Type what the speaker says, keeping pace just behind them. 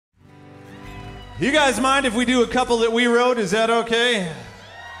You guys mind if we do a couple that we wrote? Is that okay?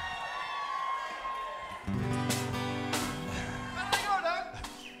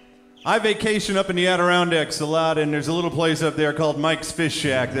 I vacation up in the Adirondacks a lot, and there's a little place up there called Mike's Fish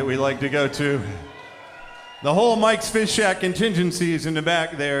Shack that we like to go to. The whole Mike's Fish Shack contingency is in the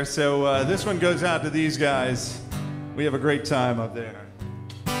back there, so this one goes out to these guys. We have a great time up there.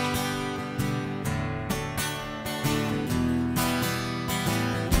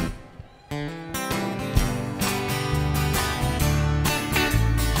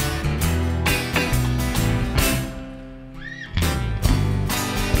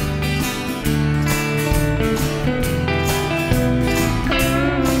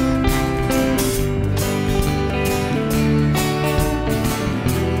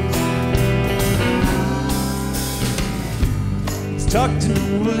 Tucked in the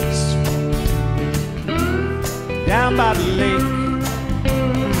woods, down by the lake.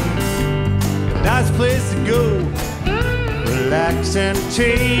 Nice place to go, relax and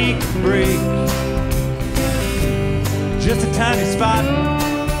take a break. Just a tiny spot,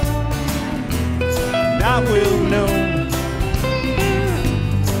 not well known.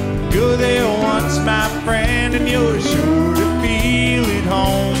 Go there once, my friend, and you're sure to feel at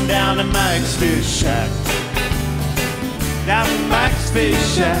home. Down to Mike's Fish Shack. Down to Mike's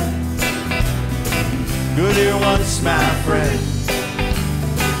Fish Shack. Go there once, my friend.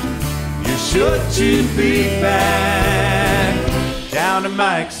 You're sure to be back. Down to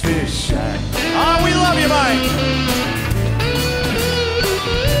Mike's Fish Shack. Oh, we love you, Mike.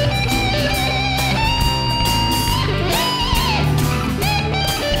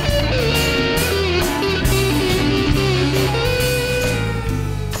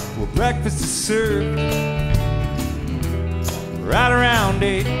 Well, breakfast is served right around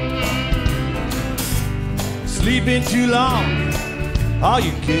 8. Sleeping too long, all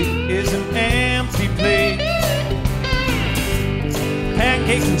you get is an empty plate.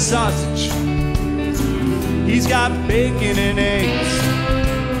 Pancakes and sausage, he's got bacon and eggs.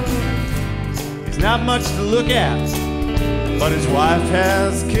 It's not much to look at, but his wife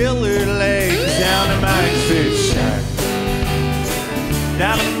has killer legs. Down to Mike's Fish Shack.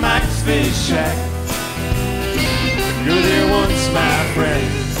 Down to Mike's Fish Shack. Go there once, my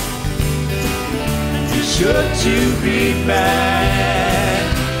friend. You're sure to be back.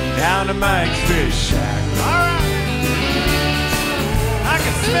 Down to Mike's Fish Shack. All right. I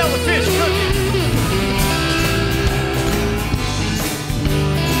can smell the fish cooking.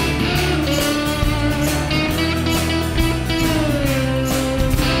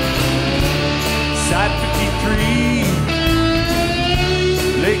 Side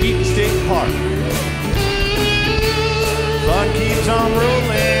 53, Lake Eaton State Park. Fun keeps on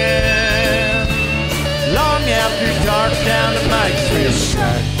rolling long after dark. Down to Mike's Fish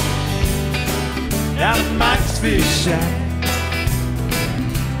Shack. Down to Mike's Fish Shack.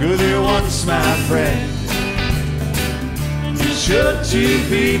 Go there once, my friend. You're sure to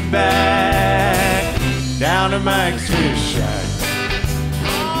be back. Down to Mike's Fish Shack.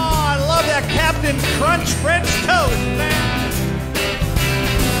 Oh, I love that Captain Crunch French toast, man.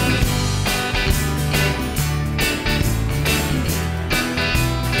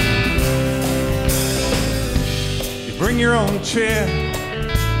 Bring your own chair,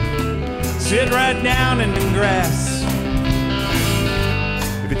 sit right down in the grass.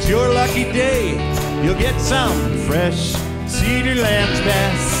 If it's your lucky day, you'll get some fresh Cedar Lands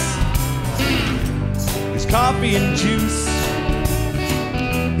bass. There's coffee and juice,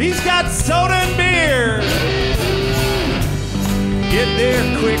 he's got soda and beer. Get there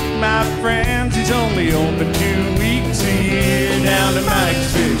quick, my friends, he's only open 2 weeks a year. Down to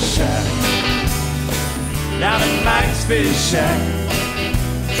Mike's Fish Shack. Down at Mike's Fish Shack.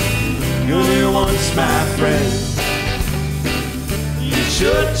 Go there once, my friend. You're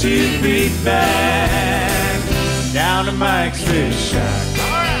sure to be back. Down to Mike's Fish Shack.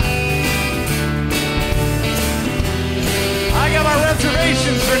 All right. I got my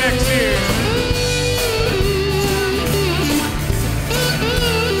reservations for next year.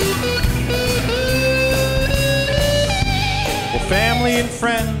 Well, family and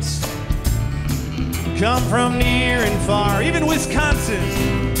friends come from near and far, even Wisconsin.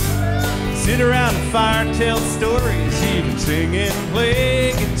 Sit around the fire, tell stories, even sing and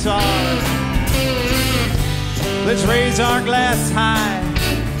play guitar. Let's raise our glass high.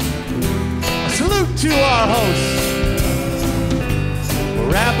 A salute to our host.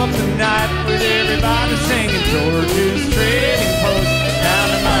 We'll wrap up the night with everybody singing George's Trading Post. Down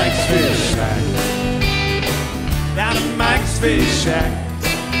to Mike's Fish Shack. Down to Mike's Fish Shack.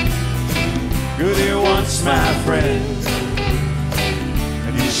 Go there once, my friend,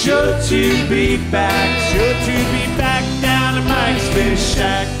 and you're sure to be back, sure to be back down to Mike's Fish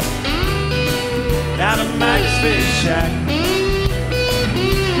Shack. Down to Mike's Fish Shack.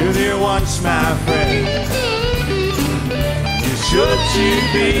 You're there once, my friend. You're sure to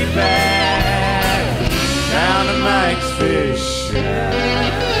be back down to Mike's Fish Shack.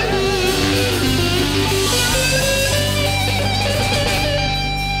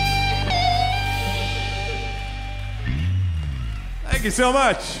 Thank you so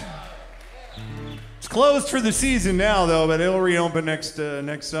much. It's closed for the season now, though, but it'll reopen next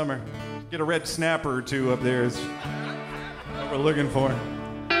summer. Get a red snapper or two up there is what we're looking for.